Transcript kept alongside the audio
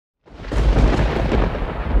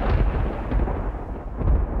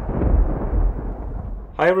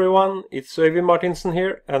Hi everyone, it's Øyvind Martinsen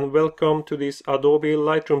here and welcome to this Adobe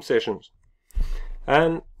Lightroom sessions.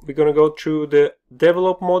 And we're going to go through the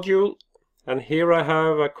develop module, and here I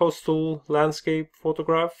have a coastal landscape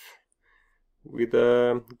photograph with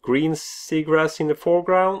green seagrass in the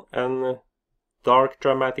foreground and dark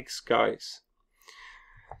dramatic skies.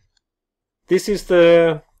 This is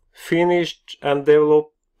the finished and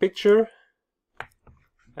developed picture,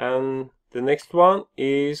 and the next one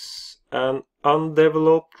is an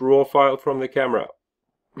undeveloped raw file from the camera.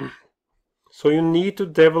 So you need to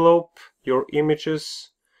develop your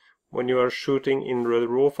images when you are shooting in the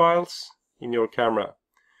raw files in your camera,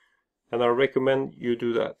 and I recommend you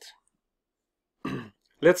do that.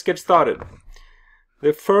 Let's get started.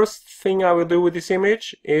 The first thing I will do with this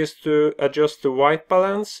image is to adjust the white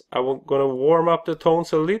balance. I'm going to warm up the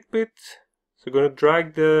tones a little bit. So I'm going to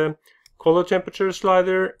drag the color temperature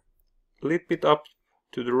slider a little bit up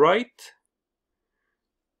to the right,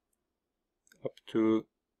 up to,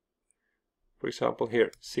 for example,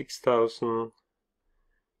 here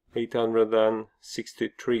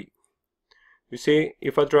 6863. You see,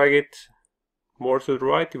 if I drag it more to the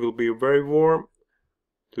right, it will be very warm.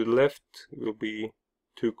 To the left, it will be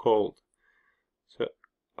too cold. So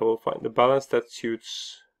I will find the balance that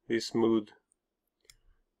suits this mood.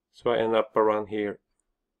 So I end up around here.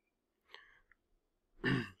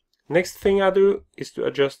 Next thing I do is to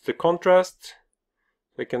adjust the contrast.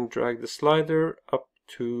 I can drag the slider up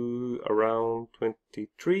to around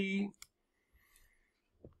 23.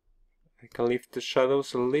 I can lift the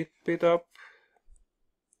shadows a little bit up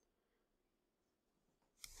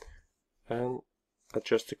and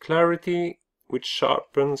adjust the clarity, which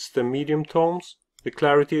sharpens the medium tones. The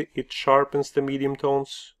clarity, it sharpens the medium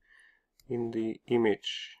tones in the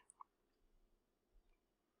image.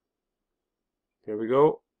 There we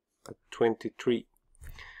go, at 23.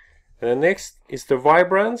 And the next is the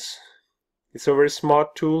vibrance. It's a very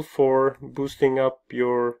smart tool for boosting up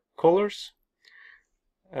your colors,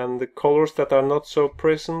 and the colors that are not so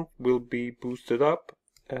present will be boosted up.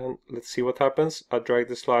 And let's see what happens. I drag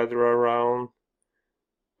the slider around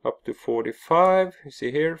up to 45. You see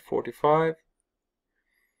here 45.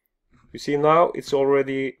 You see now it's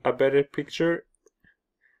already a better picture.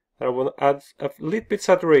 I want to add a little bit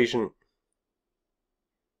saturation.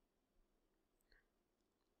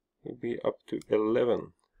 Will be up to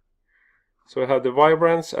 11. So I have the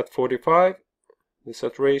vibrance at 45, the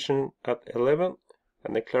saturation at 11,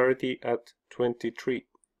 and the clarity at 23.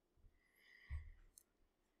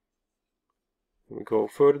 We go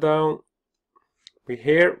further down.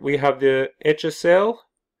 Here we have the HSL,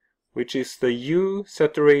 which is the hue,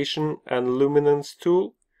 saturation and luminance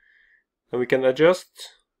tool, and we can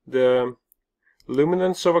adjust the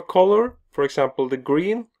luminance of a color, for example the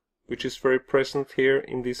green, which is very present here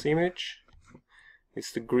in this image.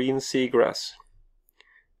 It's the green seagrass.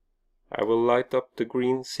 I will light up the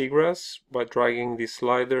green seagrass by dragging the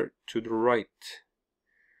slider to the right.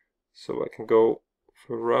 So I can go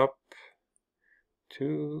further up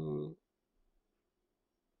to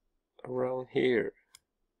around here.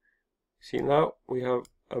 See, now we have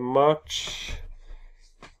a much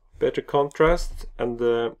better contrast and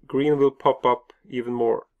the green will pop up even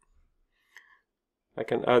more. I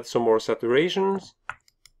can add some more saturations.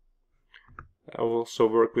 I will also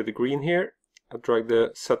work with the green here. I drag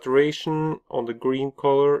the saturation on the green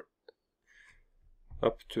color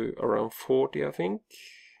up to around 40, I think.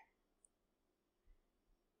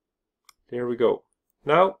 There we go.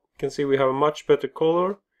 Now you can see we have a much better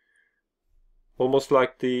color, almost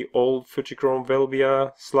like the old Fujichrome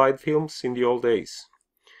Velvia slide films in the old days.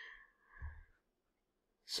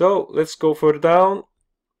 So let's go further down.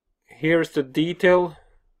 Here's the detail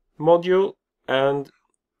module, and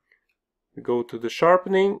we go to the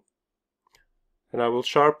sharpening, and I will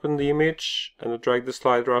sharpen the image and I'll drag the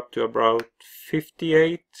slider up to about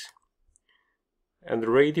 58 and the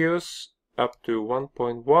radius up to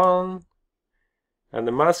 1.1, and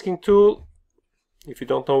the masking tool, if you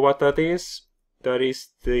don't know what that is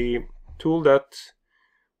the tool that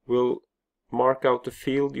will mark out the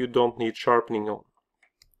field you don't need sharpening on.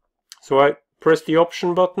 So I press the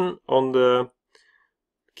option button on the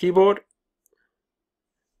keyboard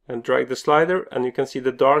and drag the slider, and you can see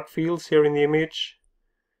the dark fields here in the image.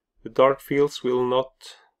 The dark fields will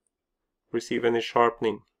not receive any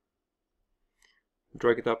sharpening.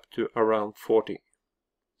 Drag it up to around 40.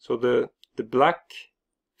 So the black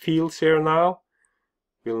fields here now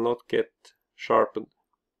will not get sharpened,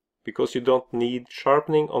 because you don't need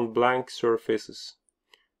sharpening on blank surfaces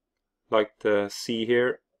like the sea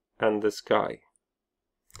here and the sky.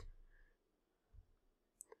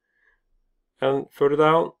 And further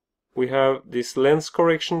down we have this lens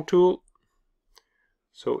correction tool.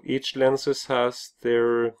 So each lenses has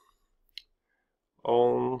their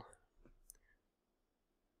own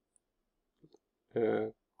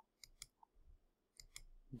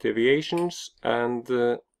deviations,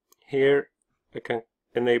 and here I can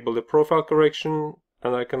enable the profile correction,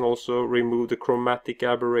 and I can also remove the chromatic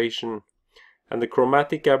aberration. And the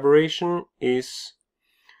chromatic aberration is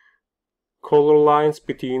color lines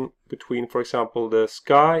between for example, the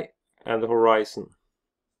sky and the horizon.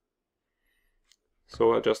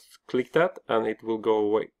 So I just click that and it will go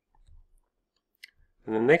away.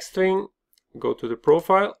 And the next thing, go to the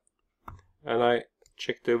profile and I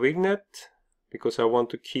check the vignette, because I want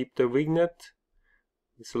to keep the vignette.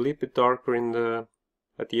 It's a little bit darker in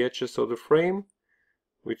at the edges of the frame,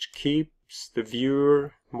 which keeps the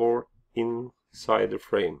viewer more inside the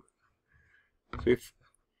frame. So if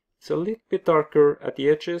it's a little bit darker at the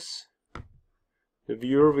edges, the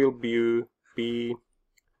viewer will be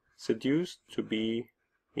seduced to be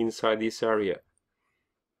inside this area,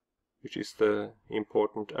 which is the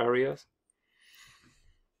important areas.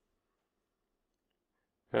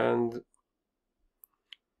 And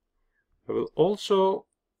I will also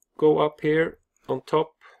go up here on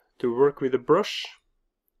top to work with the brush.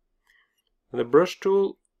 And the brush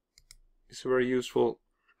tool is very useful.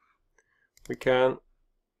 We can,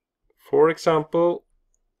 for example,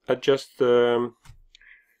 adjust the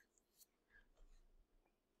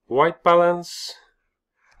white balance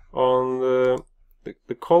on the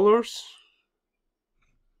colors,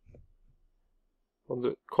 on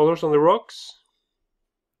the rocks.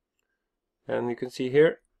 And you can see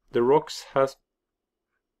here the rocks has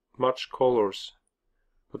much colors,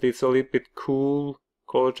 but it's a little bit cool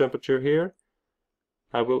color temperature here.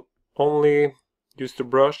 I will only use the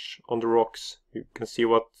brush on the rocks. You can see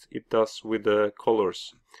what it does with the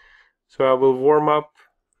colors. So I will warm up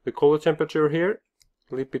the color temperature here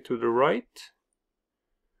a little bit to the right.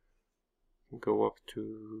 Go up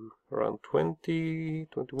to around 20,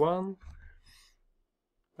 21.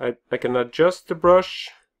 I can adjust the brush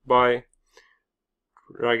by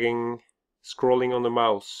scrolling on the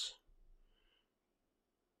mouse.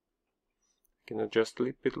 I can adjust a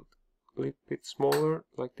little bit smaller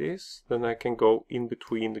like this. Then I can go in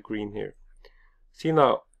between the green here. See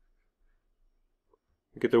now,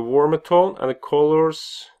 you get a warmer tone and the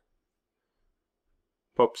colors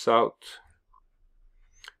pops out.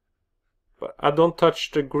 But I don't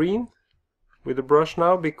touch the green with the brush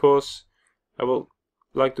now, because I will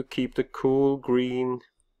like to keep the cool green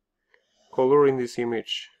color in this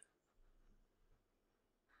image.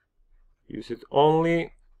 Use it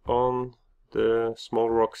only on the small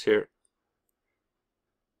rocks here.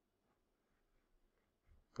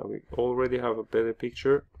 Now we already have a better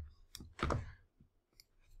picture.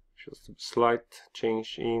 Just a slight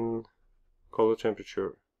change in color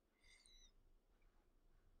temperature.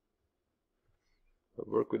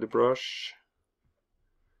 I'll work with the brush,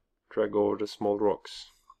 drag over the small rocks.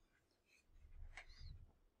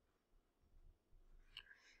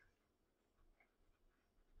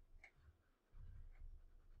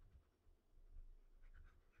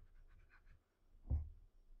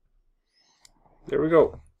 There we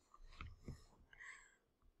go.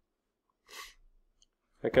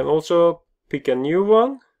 I can also pick a new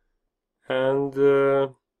one, and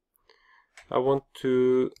I want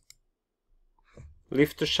to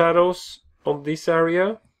lift the shadows on this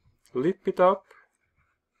area a little bit up,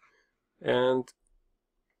 and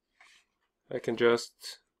I can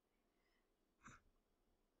just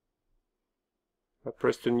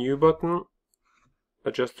press the new button,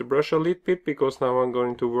 adjust the brush a little bit, because now I'm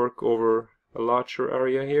going to work over a larger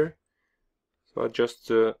area here. So adjust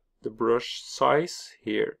the brush size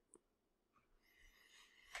here,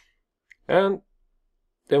 and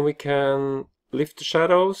then we can lift the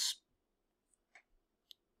shadows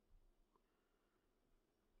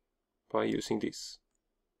by using this.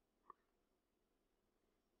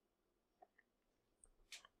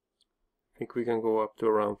 I think we can go up to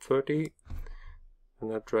around 30,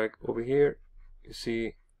 and I drag over here. You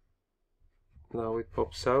see now it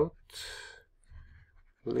pops out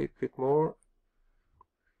a little bit more.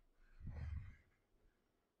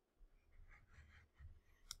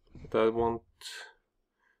 But I want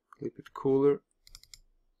a little bit cooler,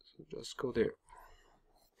 so just go there.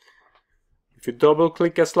 If you double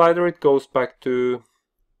click a slider, it goes back to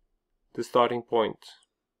the starting point.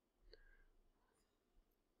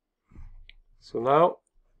 So now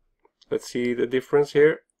let's see the difference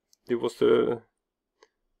here. It was the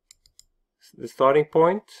starting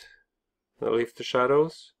point. Now lift the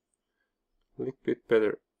shadows a little bit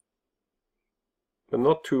better. but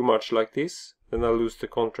not too much like this, then I lose the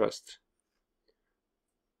contrast.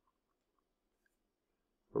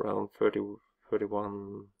 Around 30,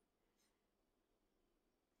 31.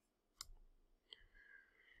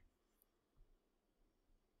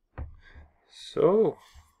 So,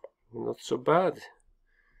 not so bad.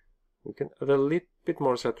 We can add a little bit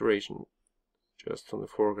more saturation just on the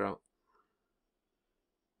foreground.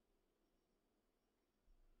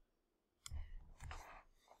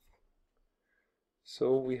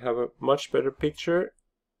 So we have a much better picture.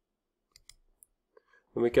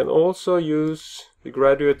 And we can also use the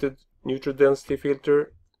graduated neutral density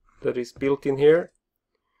filter that is built in here.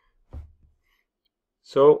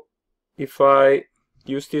 So if I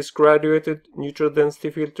use this graduated neutral density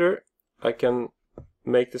filter, I can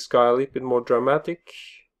make the sky a little bit more dramatic,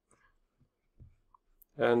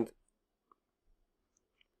 and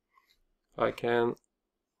I can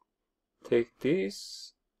take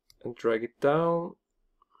this and drag it down,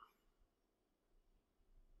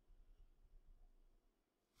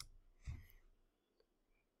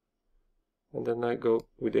 and then I go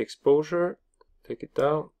with the exposure, take it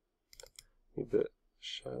down with the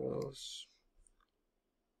shadows.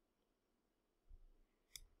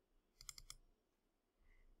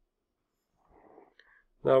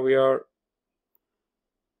 Now we have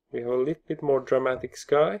a little bit more dramatic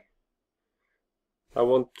sky. I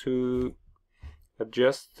want to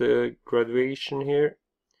adjust the graduation here.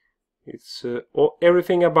 It's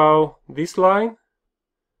everything above this line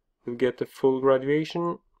will get a full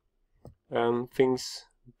graduation, and things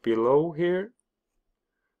below here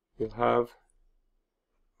will have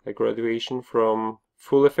a graduation from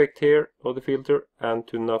full effect here of the filter and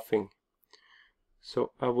to nothing.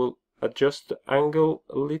 So I will adjust the angle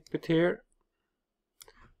a little bit here.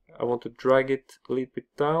 I want to drag it a little bit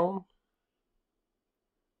down,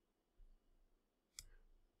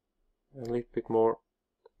 a little bit more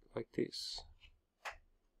like this.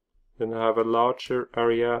 Then I have a larger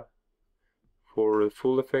area for the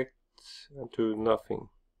full effect and to nothing.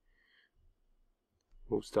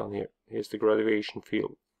 Moves down here. Here's the graduation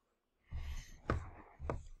field.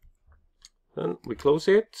 Then we close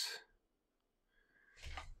it,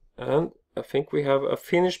 and I think we have a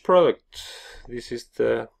finished product. This is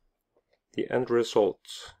the end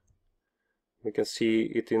result. We can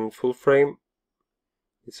see it in full frame.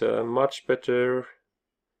 It's a much better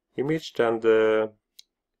image than the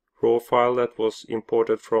raw file that was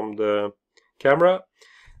imported from the camera.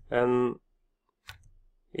 And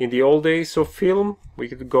in the old days of film, we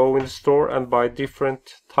could go in the store and buy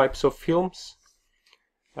different types of films,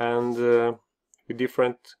 and with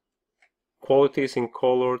different qualities in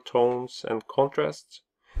color, tones and contrast.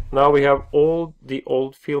 Now we have all the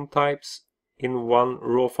old film types in one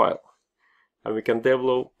raw file, and we can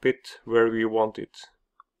develop it where we want it.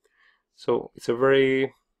 So it's a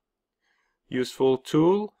very useful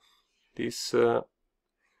tool, these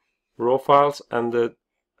raw files and the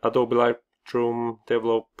Adobe Lightroom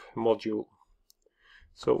develop module.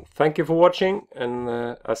 So thank you for watching, and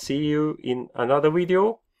I'll see you in another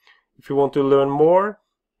video. If you want to learn more,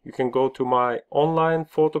 you can go to my online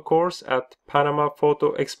photo course at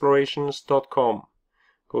panamaphotoexplorations.com.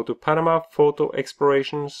 Go to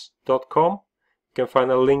panamaphotoexplorations.com. You can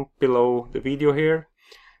find a link below the video here,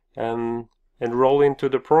 and enroll into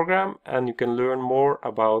the program, and you can learn more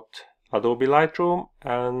about Adobe Lightroom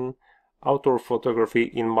and outdoor photography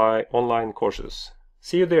in my online courses.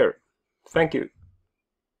 See you there. Thank you.